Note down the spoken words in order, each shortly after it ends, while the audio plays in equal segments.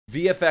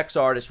VFX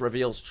artist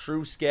reveals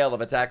true scale of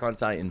Attack on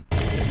Titan.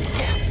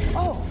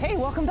 Oh, hey,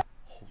 welcome back.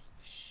 Holy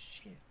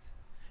shit.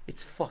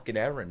 It's fucking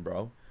Eren,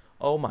 bro.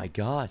 Oh my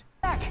god.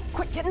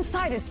 Quick, get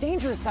inside. It's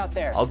dangerous out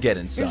there. I'll get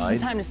Here's inside.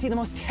 some time to see the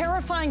most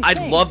terrifying thing.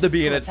 I'd love to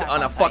be from on Attack a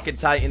on fucking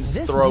Titan's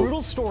This throat.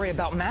 brutal story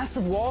about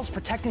massive walls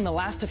protecting the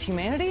last of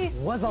humanity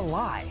was a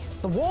lie.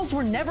 The walls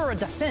were never a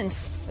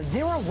defense.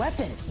 They were a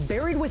weapon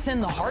buried within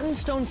the hardened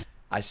stone.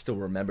 I still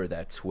remember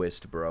that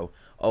twist, bro.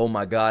 Oh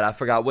my god, I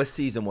forgot. What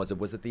season was it?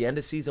 Was it the end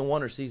of season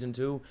 1 or season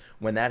 2?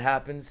 When that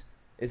happens?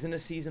 Isn't it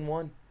season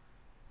 1?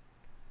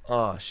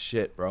 Oh,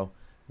 shit, bro.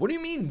 What do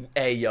you mean,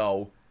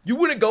 ayo? You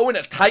wouldn't go in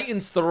a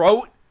Titan's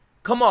throat?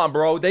 Come on,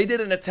 bro. They did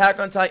an Attack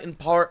on Titan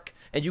park,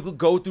 and you could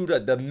go through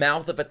the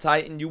mouth of a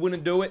Titan. You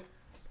wouldn't do it?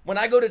 When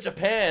I go to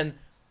Japan,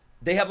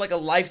 they have like a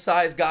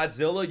life-size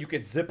Godzilla. You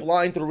could zip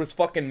line through his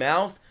fucking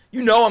mouth.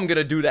 You know I'm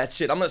gonna do that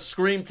shit. I'm gonna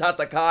scream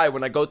Tatakai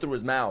when I go through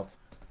his mouth.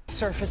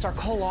 Surface are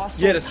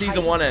colossal. Yeah, the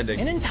season 1 ending.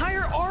 An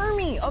entire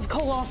army of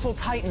colossal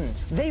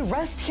titans. They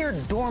rest here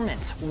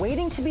dormant,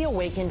 waiting to be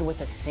awakened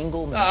with a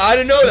single mission. I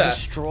didn't know to that.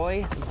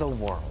 Destroy the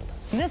world.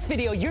 In this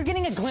video, you're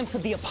getting a glimpse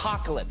of the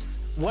apocalypse.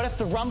 What if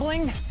the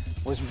rumbling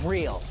was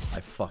real? I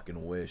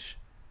fucking wish.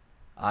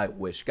 I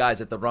wish. Guys,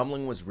 if the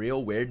rumbling was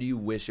real, where do you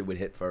wish it would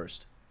hit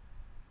first?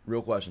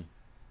 Real question.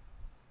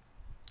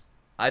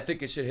 I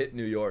think it should hit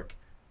New York.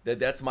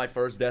 That's my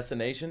first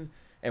destination.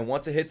 And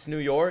once it hits New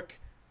York,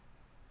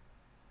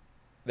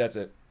 that's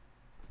it.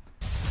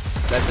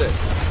 That's it.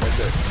 That's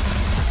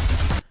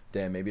it.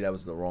 Damn, maybe that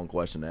was the wrong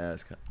question to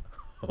ask.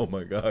 Oh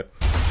my god.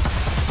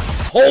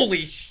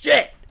 Holy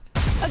shit!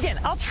 Again,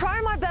 I'll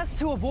try my best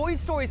to avoid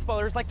story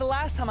spoilers like the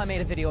last time I made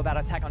a video about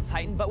Attack on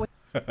Titan, but with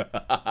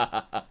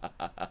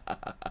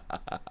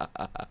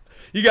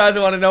You guys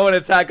want to know an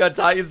Attack on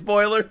Titan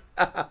spoiler?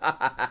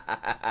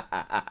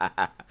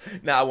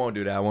 Nah, I won't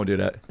do that. I won't do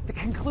that. the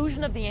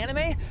conclusion of the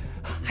anime,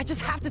 I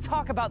just have to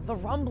talk about the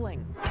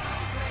rumbling.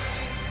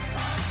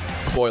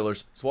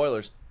 Spoilers.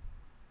 Spoilers.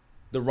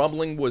 The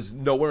rumbling was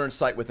nowhere in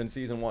sight within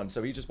season 1,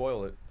 so he just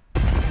spoiled it.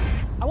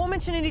 I won't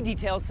mention any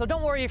details, so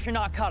don't worry if you're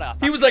not caught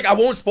up He was like, I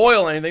won't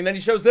spoil anything, then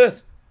he shows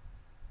this.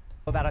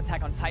 about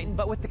Attack on Titan,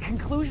 but with the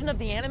conclusion of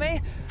the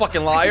anime,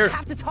 Fucking I liar. just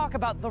have to talk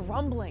about the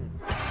rumbling.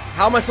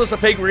 How am I supposed to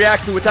fake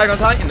react to Attack on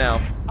Titan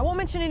now? I won't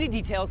mention any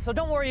details, so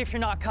don't worry if you're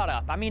not caught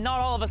up. I mean,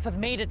 not all of us have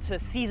made it to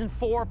Season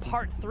 4,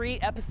 Part 3,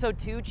 Episode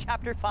 2,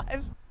 Chapter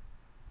 5.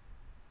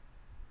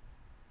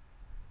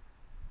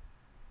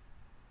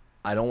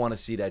 I don't want to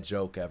see that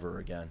joke ever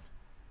again.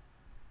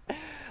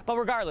 But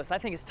regardless, I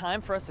think it's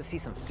time for us to see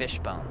some fish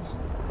bones.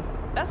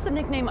 That's the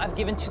nickname I've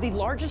given to the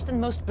largest and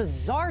most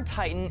bizarre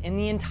Titan in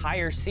the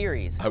entire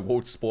series. I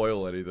won't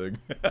spoil anything.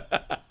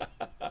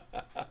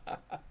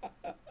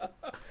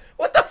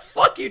 What the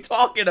fuck are you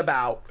talking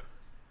about?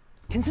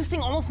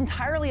 Consisting almost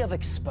entirely of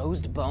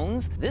exposed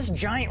bones, this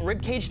giant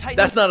ribcage Titan...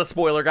 That's not a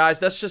spoiler, guys.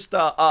 That's just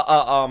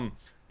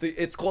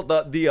it's called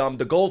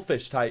the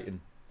goldfish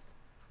Titan.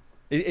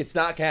 It's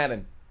not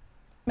canon.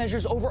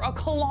 measures over a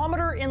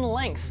kilometer in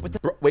length, with the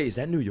Bro, wait, is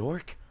that New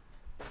York?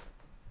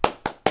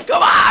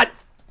 Come on!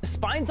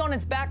 spines on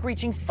its back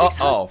reaching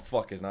 650 Oh,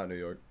 fuck, it's not New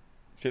York.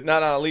 Shit,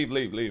 no, leave.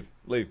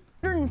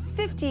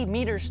 150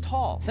 meters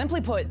tall.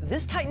 Simply put,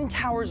 this Titan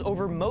towers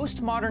over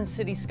most modern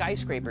city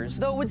skyscrapers,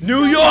 though it's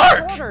New still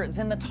York! shorter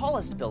than the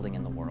tallest building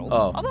in the world.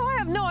 Oh. Although I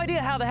have no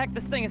idea how the heck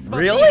this thing is supposed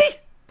to Really?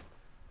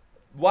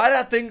 Why did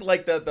I think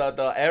like the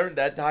Eren,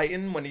 that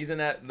Titan, when he's in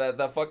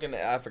the fucking,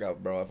 I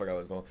forgot, bro, I forgot what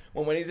was going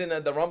on. When he's in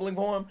the rumbling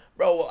form,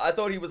 bro, I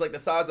thought he was like the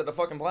size of the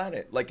fucking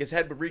planet. Like his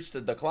head would reach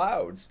the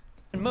clouds.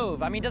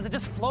 move. I mean, does it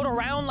just float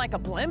around like a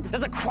blimp?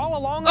 Does it crawl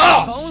along Oh,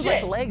 on its bones shit.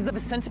 like the legs of a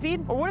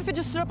centipede? Or what if it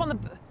just stood up on the...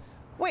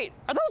 Wait,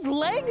 are those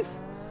legs?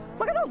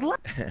 Look at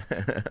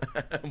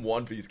those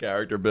One Piece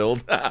character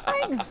build.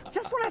 legs!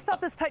 Just when I thought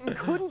this Titan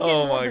couldn't get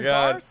Oh more my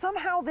bizarre, God.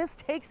 somehow this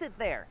takes it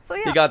there. So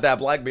He yeah, got that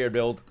Blackbeard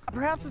build.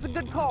 perhaps it's a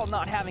good call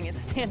not having it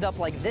stand up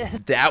like this.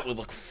 That would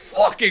look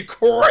fucking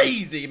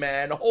crazy,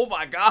 man. Oh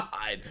my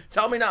god.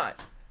 Tell me not.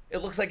 It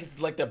looks like it's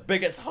like the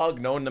biggest hug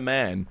known to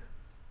man.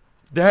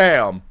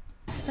 Damn.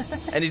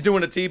 And he's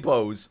doing a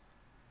T-pose.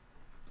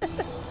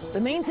 The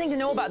main thing to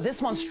know about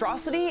this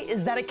monstrosity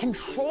is that it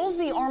controls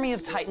the army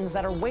of Titans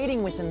that are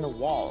waiting within the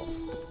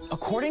walls.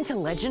 According to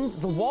legend,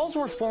 the walls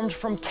were formed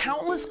from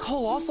countless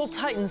colossal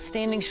Titans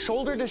standing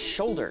shoulder to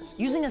shoulder.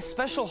 Using a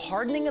special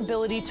hardening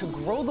ability to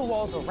grow the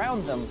walls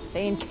around them,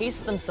 they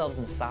encased themselves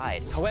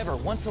inside. However,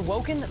 once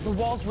awoken, the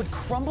walls would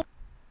crumble.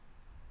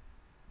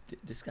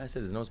 This guy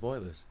said there's no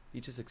spoilers. He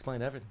just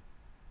explained everything.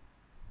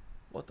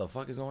 What the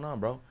fuck is going on,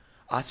 bro?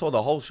 I saw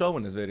the whole show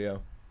in this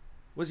video.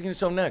 What's he gonna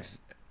show next?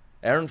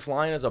 Eren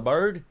flying as a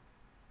bird?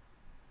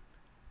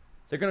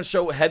 They're gonna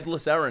show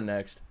headless Eren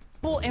next.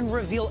 And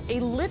reveal a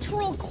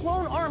literal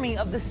clone army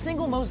of the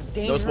single most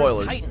dangerous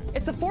spoilers. Titan.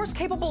 It's a force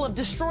capable of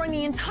destroying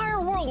the entire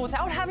world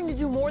without having to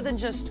do more than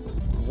just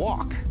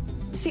walk.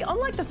 You see,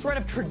 unlike the threat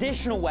of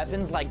traditional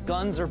weapons like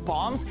guns or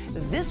bombs,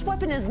 this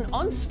weapon is an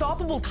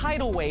unstoppable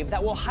tidal wave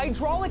that will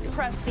hydraulic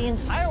press the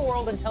entire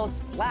world until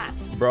it's flat.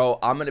 Bro,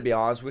 I'm gonna be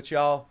honest with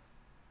y'all.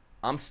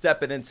 I'm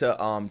stepping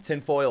into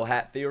tinfoil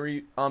hat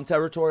theory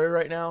territory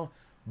right now,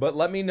 but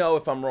let me know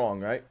if I'm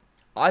wrong, right?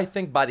 I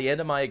think by the end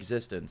of my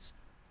existence,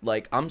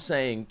 like I'm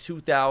saying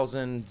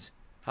 2000,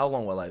 how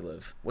long will I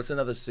live? What's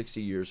another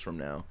 60 years from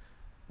now?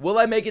 Will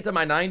I make it to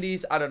my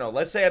 90s? I don't know.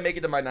 Let's say I make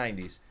it to my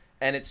 90s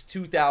and it's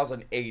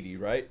 2080,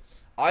 right?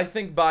 I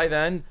think by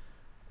then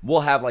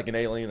we'll have like an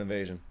alien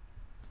invasion.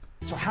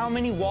 So how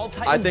many wall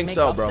titans make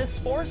up this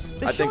force?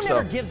 The show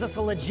never gives us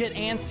a legit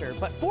answer,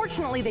 but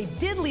fortunately they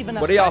did leave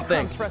enough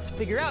breadcrumbs for us to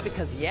figure out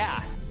because,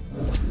 yeah,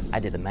 I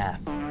did the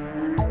math.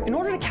 In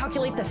order to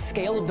calculate the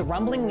scale of the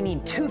rumbling, we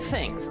need two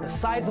things: the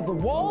size of the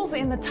walls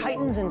and the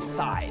titans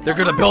inside. They're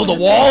gonna build a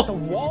wall? The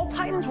wall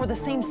titans were the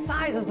same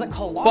size as the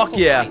colossal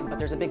titan, but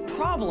there's a big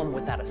problem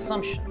with that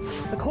assumption.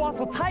 The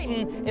colossal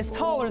titan is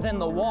taller than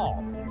the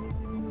wall.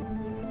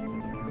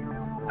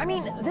 I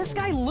mean, this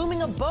guy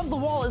looming above the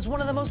wall is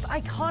one of the most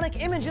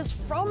iconic images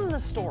from the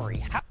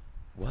story.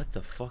 What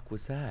the fuck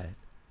was that?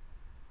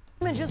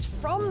 Images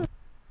from...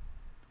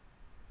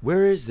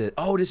 Where is it?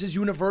 Oh, this is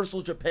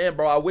Universal Japan,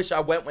 bro. I wish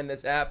I went when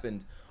this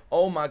happened.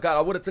 Oh my god,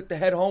 I would have took the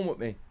head home with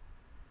me.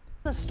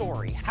 The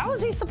story. How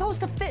is he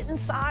supposed to fit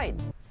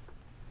inside?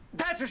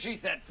 That's what she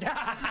said.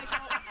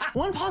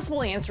 One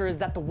possible answer is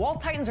that the wall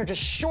titans are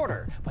just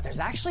shorter, but there's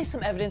actually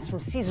some evidence from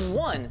season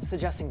 1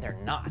 suggesting they're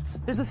not.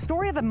 There's a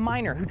story of a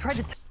miner who tried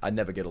to I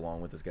never get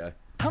along with this guy.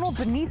 Tunnel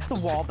beneath the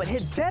wall, but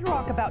hit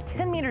bedrock about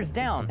 10 meters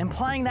down,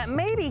 implying that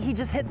maybe he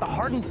just hit the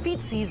hardened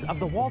feetsies of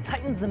the wall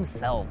titans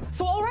themselves.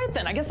 So all right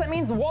then, I guess that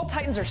means the wall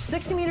titans are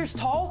 60 meters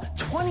tall,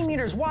 20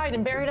 meters wide,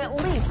 and buried at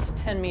least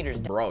 10 meters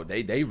down. Bro,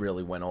 they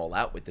really went all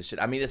out with this shit.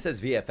 I mean, it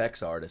says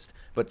VFX artist,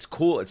 but it's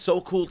cool. It's so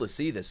cool to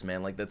see this,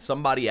 man. Like, that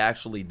somebody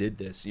actually did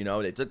this, you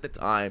know? They took the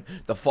time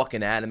to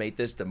fucking animate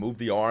this, to move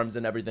the arms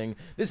and everything.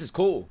 This is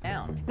cool.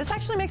 This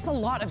actually makes a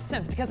lot of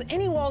sense, because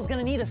any wall is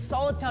gonna need a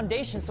solid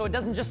foundation so it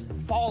doesn't just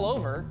fall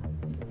over.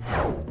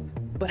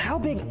 But how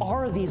big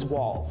are these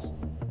walls?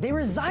 They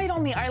reside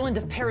on the island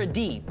of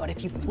Paradis, but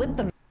if you flip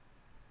them...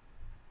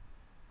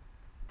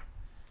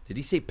 Did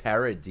he say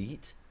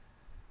Paradis?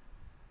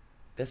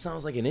 That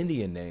sounds like an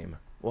Indian name.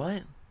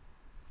 What?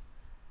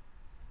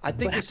 I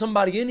think there's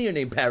somebody in here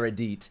named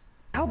Paradis.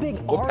 How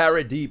big or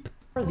Paradis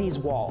are these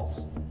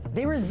walls?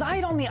 They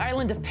reside on the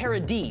island of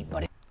Paradis,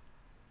 but...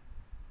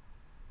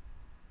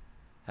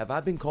 Have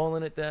I been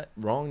calling it that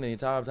wrong the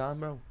entire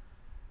time, bro?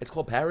 It's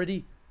called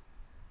Paradis?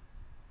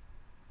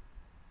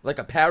 Like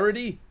a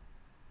parody?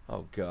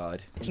 Oh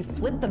god. If you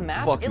flip the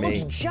map, it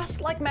looks just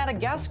like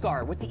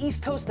Madagascar, with the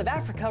east coast of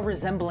Africa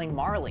resembling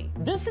Marley.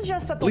 This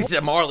suggests that the... At least he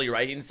said Marley,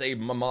 right? He didn't say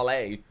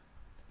Malay.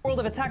 World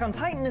of Attack on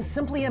Titan is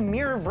simply a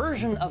mirror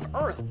version of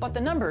Earth, but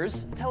the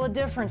numbers tell a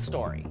different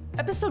story.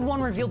 Episode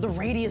 1 revealed the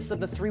radius of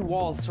the 3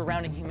 walls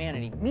surrounding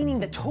humanity, meaning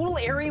the total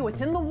area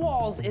within the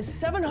walls is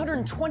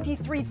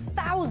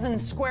 723,000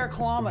 square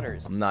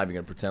kilometers. I'm not even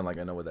gonna pretend like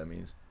I know what that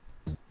means.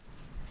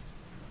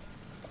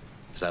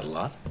 Is that a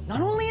lot? Not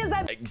only is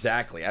that...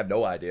 Exactly, I have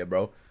no idea,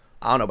 bro.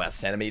 I don't know about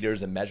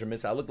centimeters and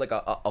measurements. I look like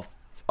a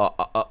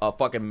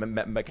fucking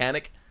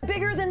mechanic.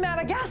 Bigger than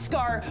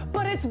Madagascar,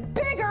 but it's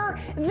bigger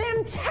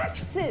than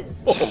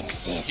Texas.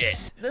 Texas.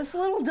 Shit. This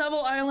little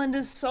double island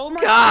is so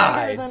much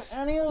bigger than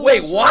any of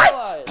Wait,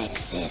 what?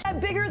 Texas.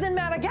 Bigger than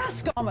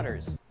Madagascar.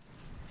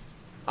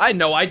 I had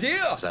no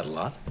idea. Is that a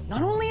lot?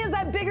 Not only is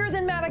that bigger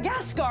than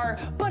Madagascar,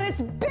 but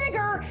it's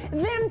bigger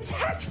than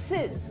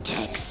Texas.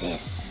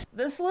 Texas.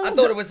 This little... I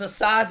thought it was the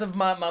size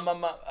of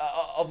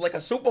of like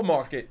a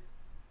supermarket.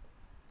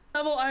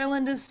 Double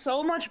island is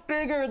so much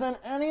bigger than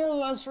any of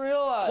us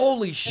realize.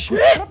 Holy shit! If we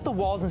cut up the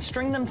walls and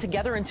string them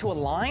together into a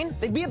line,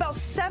 they'd be about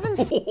 7...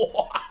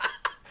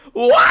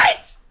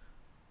 What?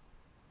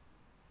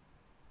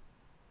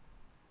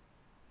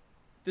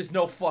 There's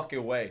no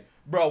fucking way.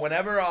 Bro,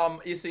 whenever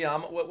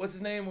Isayama, what's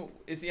his name?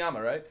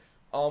 Isayama, right?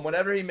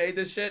 Whenever he made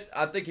this shit,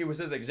 I think he was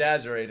just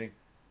exaggerating.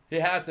 He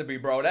had to be,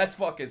 bro. That's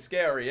fucking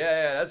scary.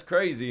 Yeah, that's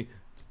crazy.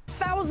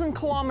 1,000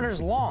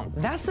 kilometers long.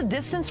 That's the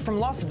distance from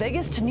Las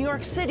Vegas to New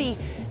York City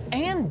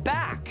and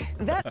back.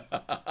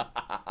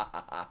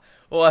 That...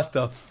 What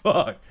the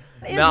fuck?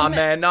 Nah,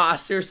 man, nah, I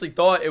seriously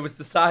thought it was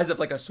the size of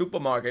like a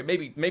supermarket,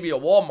 maybe a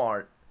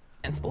Walmart.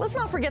 But let's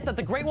not forget that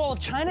the Great Wall of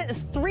China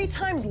is 3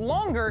 times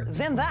longer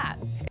than that.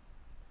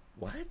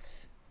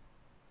 What?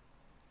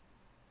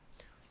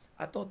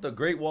 I thought the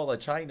Great Wall of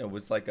China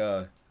was like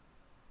a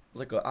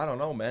I don't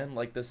know, man,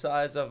 like the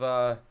size of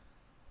I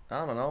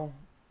don't know.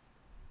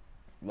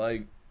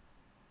 Like,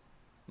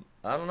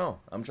 I don't know.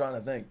 I'm trying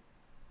to think.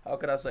 How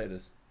could I say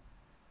this?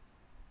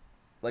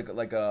 Like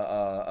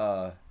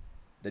the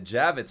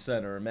Javits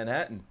Center in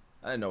Manhattan.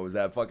 I didn't know it was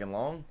that fucking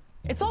long.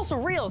 It's also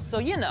real, so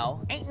you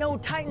know, ain't no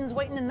Titans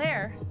waiting in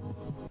there.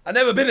 I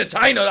never been to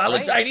China. I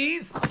look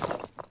Chinese.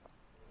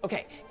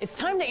 Okay, it's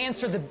time to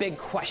answer the big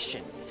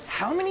question.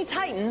 How many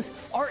Titans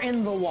are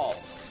in the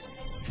walls?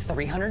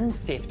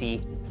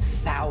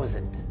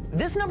 350,000.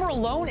 This number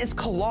alone is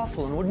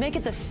colossal and would make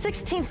it the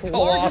 16th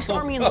largest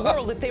army in the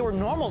world if they were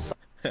normal size.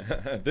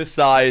 This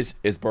size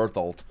is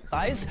Berthold.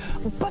 Guys,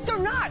 but they're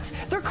not.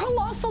 They're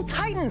colossal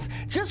titans.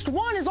 Just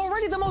one is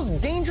already the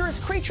most dangerous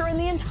creature in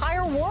the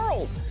entire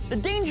world. The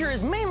danger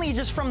is mainly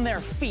just from their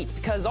feet,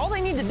 because all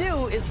they need to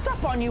do is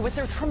step on you with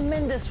their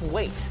tremendous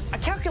weight. I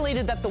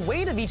calculated that the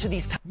weight of each of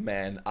these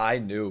Man, I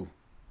knew,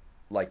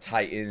 like,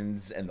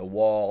 Titans and the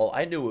Wall,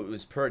 I knew it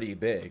was pretty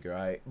big,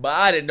 right? But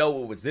I didn't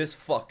know it was this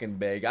fucking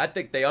big. I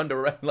think they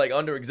under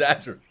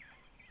exaggerated.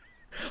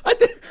 I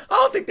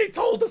don't think they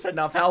told us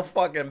enough how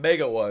fucking big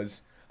it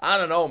was. I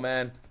don't know,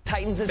 man.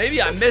 Titans is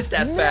Maybe I missed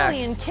that fact. 6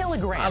 million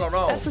kilograms. I don't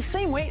know. That's the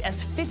same weight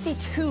as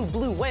 52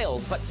 blue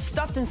whales, but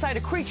stuffed inside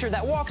a creature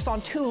that walks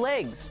on 2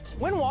 legs.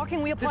 When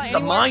walking, we apply This is a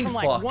anywhere mind from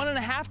fuck. like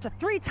 1.5 to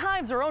 3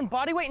 times our own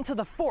body weight into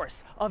the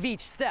force of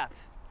each step.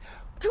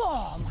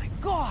 Oh my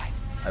god.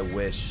 I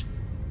wish.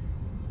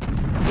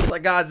 It's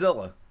like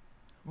Godzilla.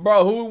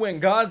 Bro, who would win,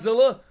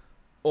 Godzilla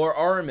or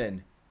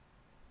Armin?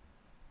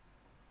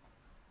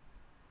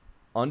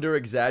 Under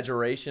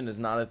exaggeration is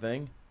not a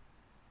thing.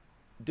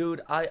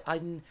 Dude, I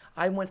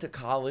went to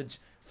college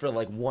for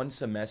like 1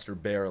 semester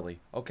barely,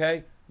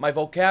 okay? My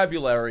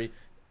vocabulary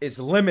is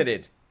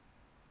limited.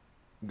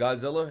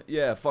 Godzilla?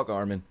 Yeah, fuck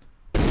Armin.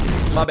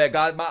 My bad,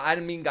 I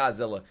didn't mean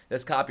Godzilla.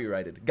 That's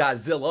copyrighted.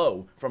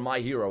 Godzilla from My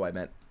Hero, I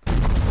meant.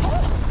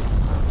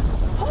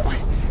 Oh my,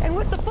 and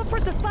with the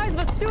footprint the size of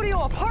a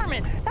studio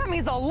apartment, that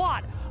means a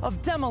lot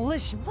of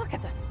demolition. Look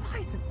at the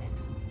size of this.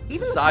 It's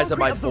the size of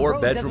my concrete the road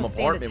 4-bedroom doesn't stand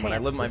a apartment when I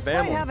chance, live with my despite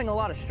family. having a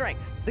lot of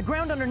strength. The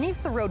ground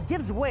underneath the road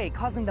gives way,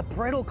 causing the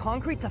brittle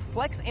concrete to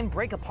flex and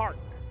break apart.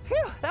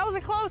 Phew, that was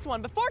a close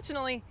one, but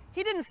fortunately,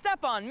 he didn't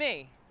step on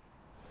me.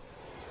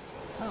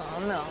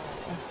 Oh no.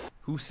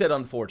 Who said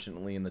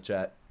unfortunately in the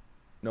chat?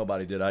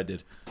 Nobody did, I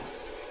did.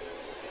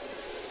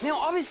 Now,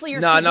 obviously,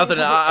 you're Nah, thinking nothing.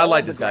 cover I all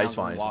like the this guy, he's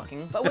ground when fine.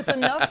 walking, but with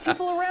enough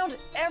people around,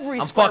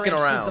 every I'm square fucking inch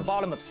is around. the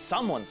bottom of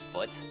someone's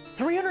foot.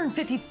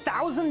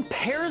 350,000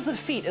 pairs of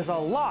feet is a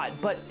lot,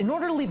 but in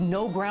order to leave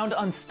no ground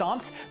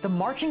unstomped, the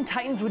marching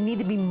titans would need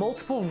to be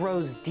multiple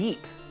rows deep.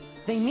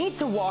 They need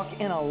to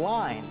walk in a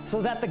line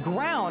so that the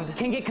ground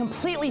can get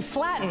completely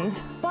flattened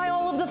by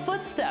all of the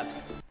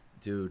footsteps.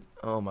 Dude,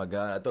 oh my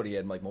god, I thought he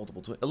had like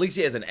multiple twins. At least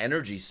he has an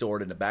energy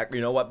sword in the back.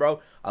 You know what,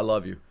 bro? I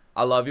love you.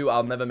 I love you.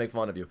 I'll never make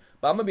fun of you.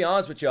 But I'm gonna be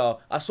honest with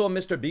y'all. I saw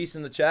Mr. Beast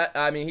in the chat.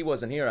 I mean, he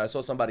wasn't here. I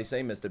saw somebody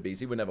say Mr. Beast.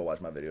 He would never watch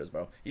my videos,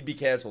 bro. He'd be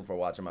canceled for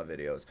watching my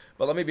videos.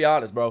 But let me be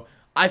honest, bro.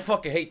 I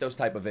fucking hate those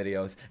type of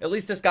videos. At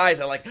least this guy's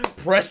like,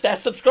 press that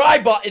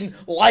subscribe button,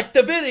 like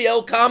the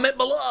video, comment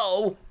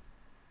below.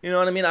 You know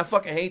what I mean? I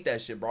fucking hate that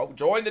shit, bro.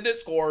 Join the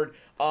Discord.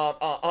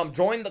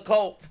 Join the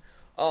cult.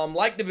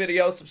 Like the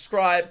video,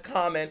 subscribe,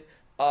 comment,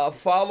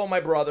 follow my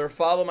brother,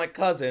 follow my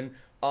cousin.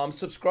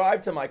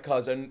 Subscribe to my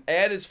cousin,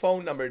 add his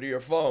phone number to your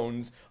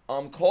phones,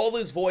 call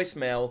his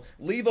voicemail,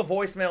 leave a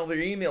voicemail with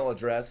your email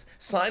address,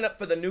 sign up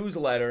for the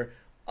newsletter,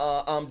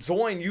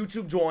 join,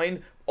 YouTube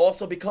join,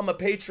 also become a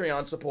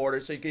Patreon supporter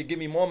so you can give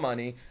me more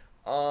money.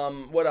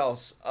 What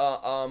else?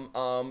 I don't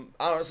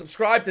know,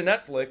 subscribe to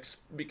Netflix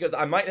because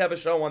I might have a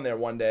show on there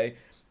one day.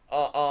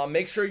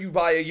 Make sure you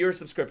buy a year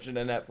subscription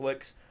to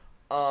Netflix.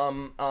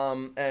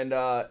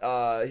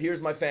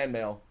 Here's my fan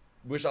mail,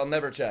 which I'll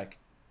never check.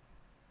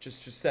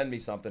 Just send me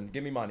something.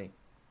 Give me money.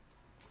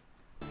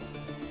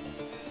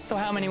 So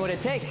how many would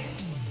it take?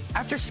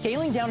 After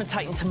scaling down a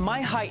Titan to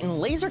my height and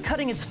laser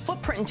cutting its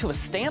footprint into a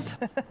stamp,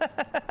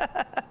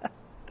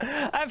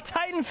 I have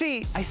Titan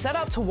feet. I set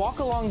out to walk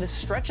along this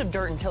stretch of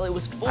dirt until it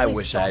was fully I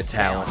wish I had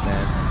stomped talent,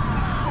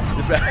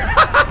 down.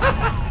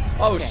 man.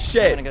 Oh Okay, I'm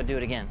shit. gonna go do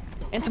it again.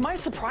 And to my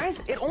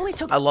surprise, it only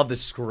took I love the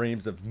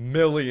screams of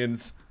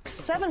millions.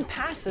 7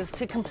 passes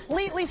to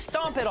completely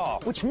stomp it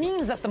all, which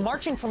means that the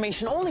marching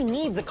formation only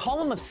needs a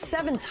column of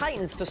 7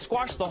 titans to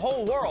squash the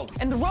whole world,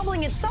 and the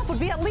rumbling itself would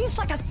be at least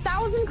like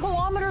 1,000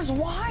 kilometers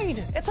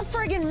wide. It's a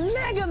friggin'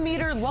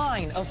 megameter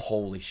line of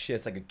Holy shit,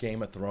 it's like a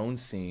Game of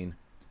Thrones scene.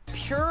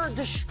 pure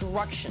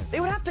destruction. They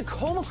would have to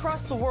comb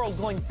across the world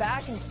going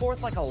back and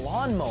forth like a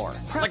lawnmower.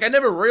 Like I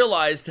never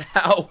realized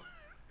how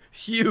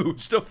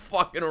huge the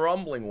fucking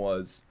rumbling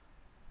was.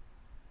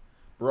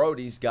 Bro,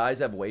 these guys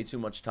have way too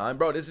much time.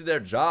 Bro, this is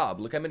their job.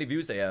 Look how many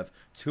views they have.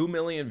 2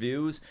 million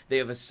views. They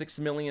have a 6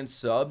 million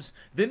subs.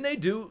 Didn't they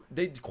do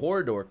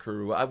Corridor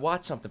Crew? I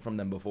watched something from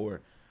them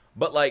before.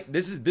 But like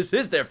this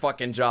is their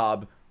fucking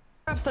job.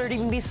 Perhaps there'd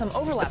even be some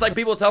overlap. It's like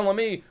people telling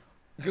me,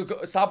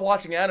 stop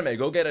watching anime,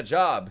 go get a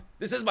job.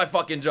 This is my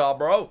fucking job,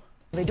 bro.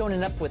 They don't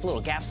end up with little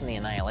gaps in the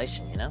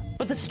annihilation, you know?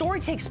 But the story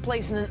takes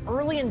place in an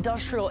early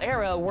industrial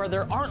era where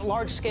there aren't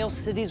large-scale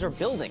cities or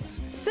buildings.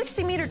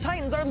 60-meter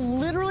titans are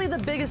literally the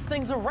biggest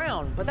things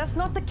around, but that's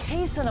not the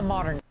case in a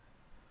modern...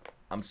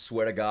 I'm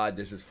swear to God,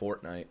 this is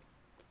Fortnite.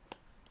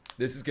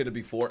 This is gonna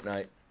be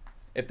Fortnite.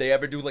 If they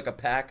ever do like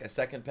a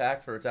second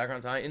pack for Attack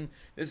on Titan,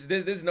 this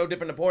is no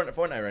different than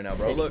Fortnite right now,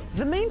 bro. Look.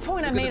 The main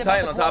point I Look at made the about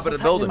Titan the on top of Colossal the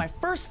Titan building. in my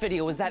first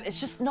video was that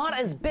it's just not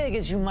as big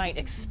as you might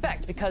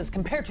expect, because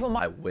compared to a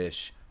I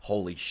wish.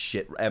 Holy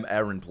shit.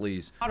 Aaron,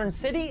 please. modern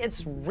city,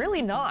 it's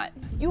really not.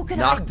 You could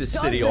Knock have this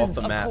dozens city off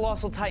the of map.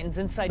 Colossal Titans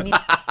inside me.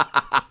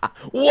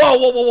 Whoa,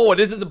 whoa, whoa, whoa,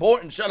 this is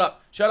important. Shut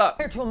up, shut up.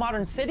 Compared to a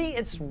modern city,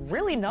 it's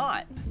really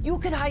not. You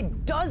could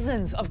hide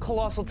dozens of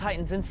colossal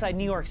titans inside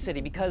New York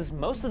City because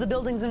most of the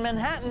buildings in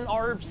Manhattan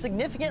are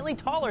significantly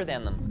taller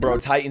than them. Bro,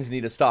 titans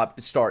need to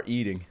start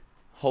eating.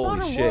 Holy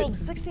Modern shit. world,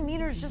 60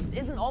 meters just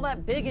isn't all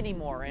that big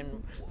anymore.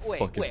 And wait,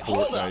 Fucking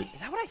hold up. Fortnite. Is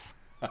that what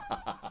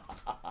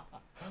I?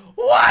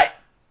 What?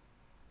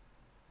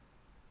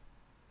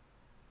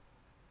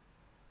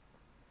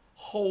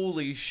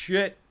 Holy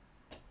shit.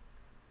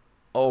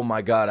 Oh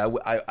my god,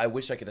 I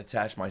wish I could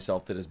attach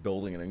myself to this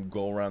building and then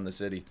go around the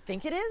city.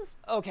 Think it is?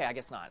 Okay, I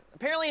guess not.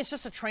 Apparently, it's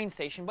just a train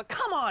station. But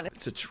come on,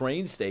 It's a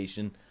train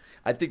station.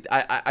 I think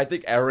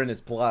Aaron is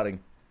plotting.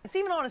 it's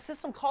even on a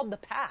system called the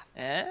Path.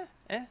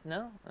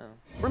 No. Oh.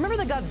 Remember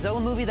the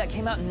Godzilla movie that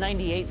came out in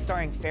 '98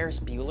 starring Ferris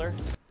Bueller?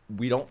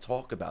 We don't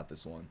talk about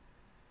this one.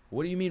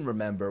 What do you mean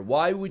remember?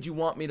 Why would you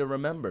want me to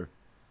remember?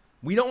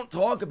 We don't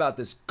talk about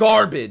this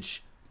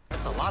garbage.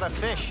 That's a lot of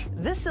fish.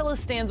 This Zilla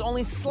stands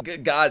only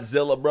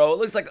Godzilla, bro. It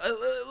looks like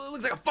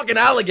a fucking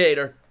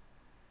alligator.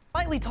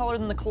 slightly taller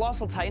than the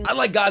Colossal Titan. I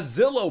like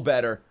Godzilla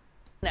better.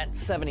 That's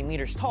 70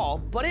 meters tall,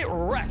 but it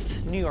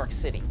wrecked New York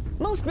City.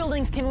 Most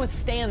buildings can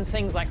withstand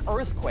things like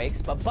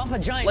earthquakes, but bump a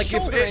giant Like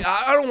shoulder if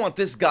I don't want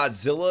this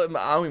Godzilla.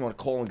 I don't even want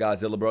to call him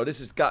Godzilla, bro. This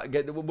is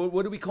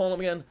what do we call him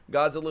again?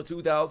 Godzilla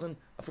 2000.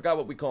 I forgot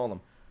what we call him.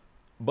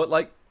 But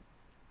like,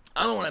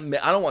 I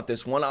don't want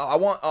this one. I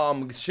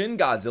want Shin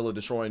Godzilla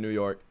destroying New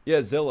York.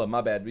 Yeah, Zilla.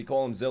 My bad. We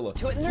call him Zilla.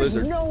 to it, and there's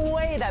Lizard. no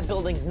way that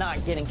building's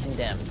not getting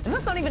condemned. And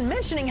that's not even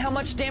mentioning how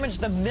much damage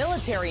the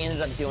military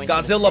ended up doing. to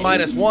the Godzilla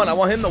city. -1. I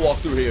want him to walk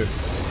through here.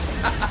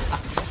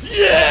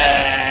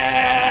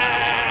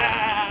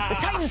 Yeah! The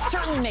Titans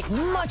certainly make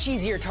much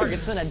easier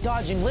targets than a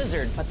dodging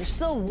lizard, but there's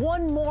still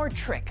one more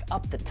trick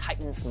up the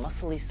Titans'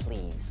 muscly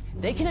sleeves.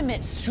 They can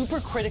emit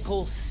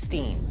supercritical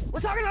steam. We're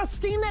talking about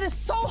steam that is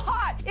so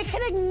hot, it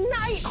can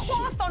ignite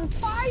cloth on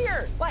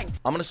fire! Like,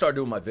 I'm gonna start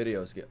doing my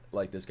videos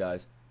like this,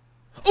 guys.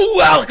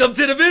 Welcome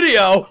to the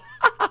video!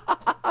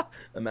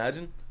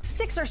 Imagine.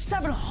 600 or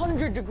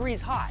 700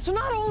 degrees hot. So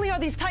not only are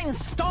these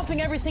Titans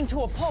stomping everything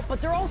to a pulp, but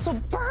they're also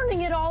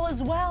burning it all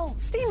as well.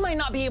 Steam might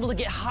not be able to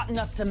get hot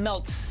enough to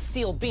melt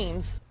steel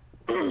beams,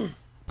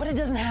 but it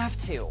doesn't have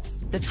to.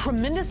 The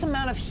tremendous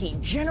amount of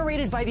heat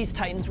generated by these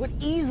Titans would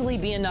easily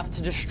be enough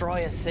to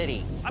destroy a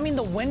city. I mean,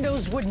 the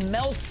windows would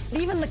melt.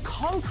 Even the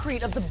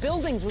concrete of the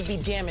buildings would be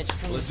damaged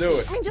from Let's the do heat.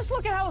 it. I mean, just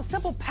look at how a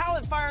simple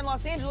pallet fire in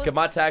Los Angeles Can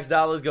my tax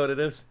dollars go to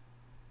this?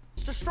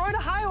 destroyed a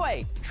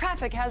highway.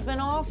 Traffic has been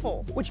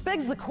awful. Which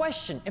begs the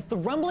question, if the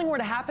rumbling were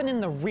to happen in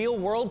the real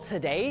world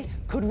today,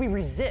 could we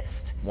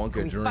resist? One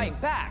could we dream. fight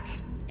back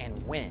and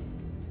win?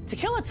 To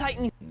kill a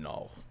Titan,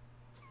 No.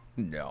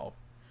 No.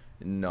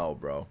 No,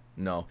 bro.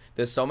 No.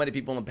 There's so many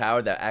people in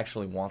power that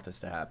actually want this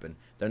to happen.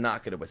 They're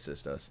not going to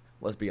assist us.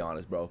 Let's be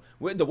honest, bro.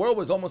 The world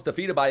was almost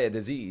defeated by a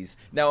disease.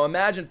 Now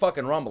imagine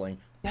fucking rumbling.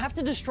 you have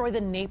to destroy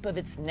the nape of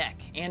its neck.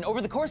 And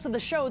over the course of the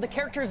show, the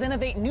characters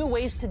innovate new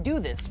ways to do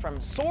this, from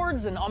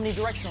swords and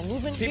omnidirectional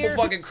movement People gear.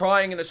 fucking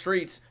crying in the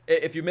streets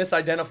if you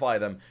misidentify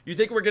them. You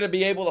think we're going to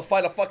be able to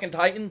fight a fucking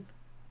Titan?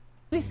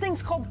 These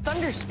things called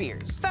thunder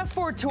spears. Fast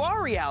forward to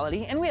our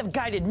reality, and we have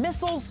guided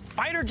missiles,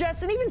 fighter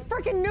jets, and even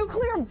freaking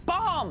nuclear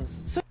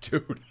bombs. So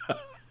Dude.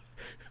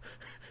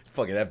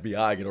 Fucking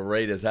FBI gonna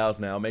raid his house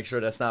now. Make sure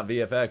that's not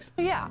VFX.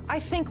 yeah, I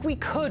think we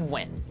could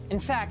win.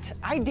 In fact,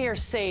 I dare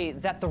say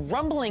that the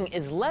rumbling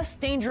is less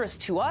dangerous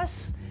to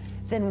us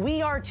than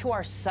we are to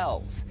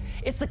ourselves.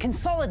 It's the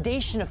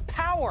consolidation of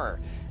power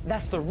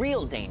that's the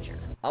real danger.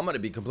 I'm gonna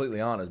be completely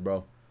honest,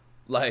 bro.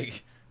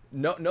 Like,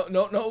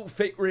 no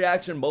fake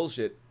reaction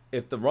bullshit.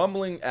 If the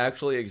rumbling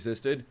actually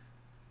existed,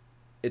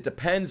 it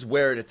depends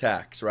where it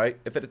attacks, right?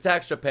 If it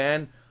attacks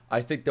Japan,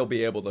 I think they'll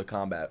be able to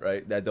combat,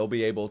 right? That they'll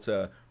be able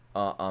to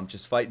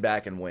just fight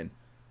back and win.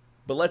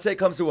 But let's say it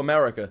comes to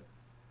America.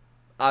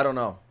 I don't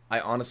know. I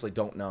honestly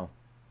don't know.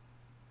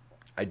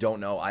 I don't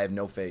know. I have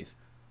no faith.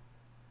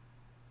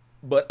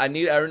 But I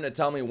need Aaron to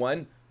tell me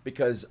when,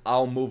 because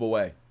I'll move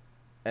away.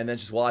 And then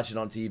just watch it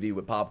on TV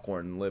with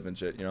popcorn and live and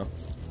shit, you know?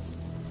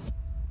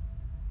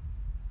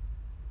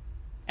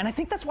 And I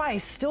think that's why I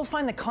still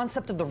find the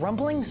concept of the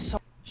rumbling so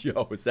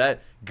Yo, is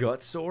that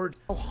Gut Sword?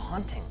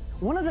 haunting.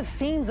 One of the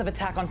themes of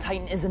Attack on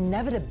Titan is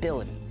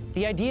inevitability.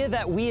 The idea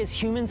that we as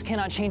humans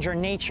cannot change our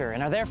nature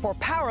and are therefore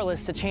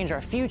powerless to change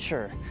our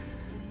future.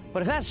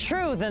 But if that's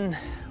true, then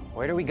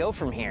where do we go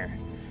from here?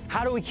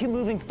 How do we keep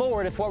moving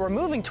forward if what we're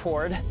moving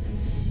toward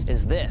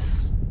is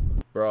this?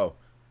 Bro,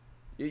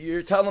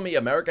 you're telling me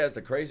America has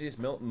the craziest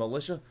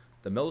militia?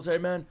 The military,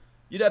 man?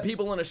 You'd have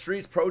people in the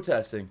streets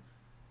protesting.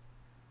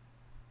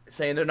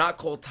 Saying they're not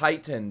called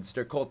Titans,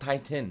 they're called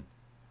Titan.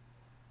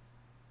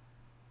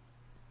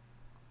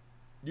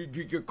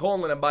 You're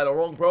calling them by the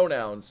wrong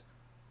pronouns.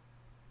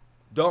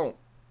 Don't.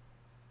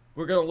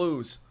 We're gonna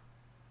lose.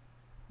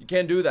 You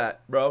can't do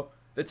that, bro.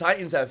 The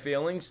Titans have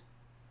feelings.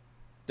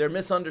 They're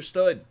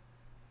misunderstood.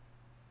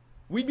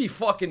 We'd be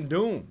fucking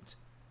doomed.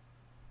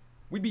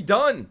 We'd be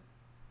done.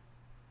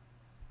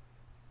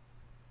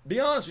 Be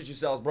honest with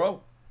yourselves,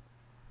 bro.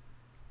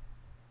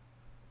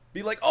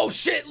 Be like, oh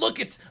shit, look,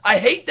 I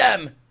hate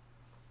them.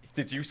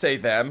 Did you say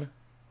them?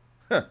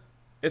 Huh.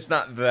 It's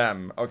not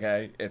them,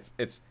 okay? It's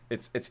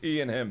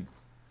he and him.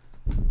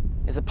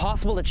 Is it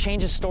possible to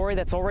change a story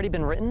that's already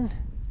been written?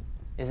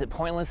 Is it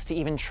pointless to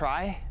even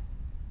try?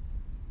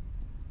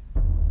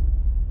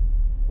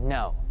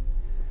 No.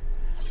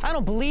 I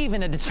don't believe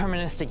in a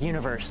deterministic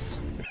universe.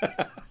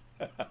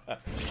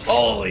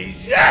 Holy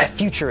shit! The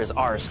future is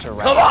ours to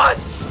write. Come on!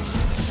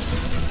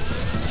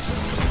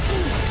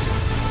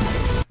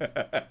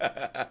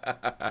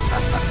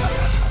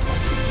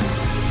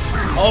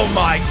 Oh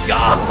my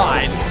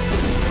god!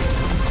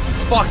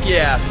 Fuck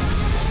yeah!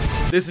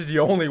 This is the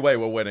only way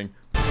we're winning.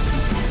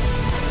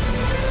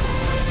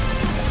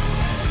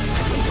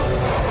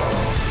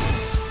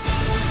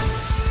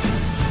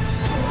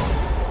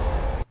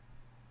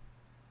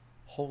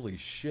 Holy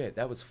shit,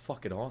 that was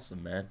fucking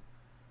awesome, man.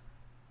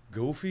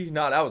 Goofy?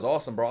 Nah, that was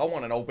awesome, bro. I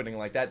want an opening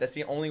like that. That's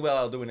the only way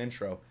I'll do an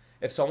intro.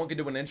 If someone could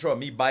do an intro of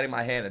me biting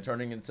my hand and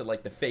turning into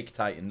like the fake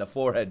Titan, the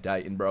forehead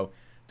Titan, bro.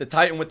 The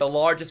Titan with the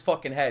largest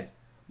fucking head.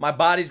 My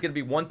body's gonna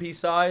be One Piece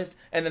sized,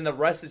 and then the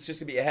rest is just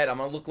gonna be a head. I'm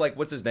gonna look like,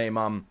 what's his name?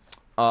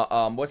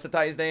 What's the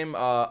Titan's name?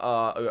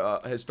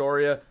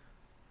 Historia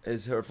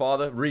is her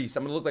father. Reese.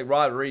 I'm gonna look like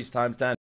Rod Reese times 10.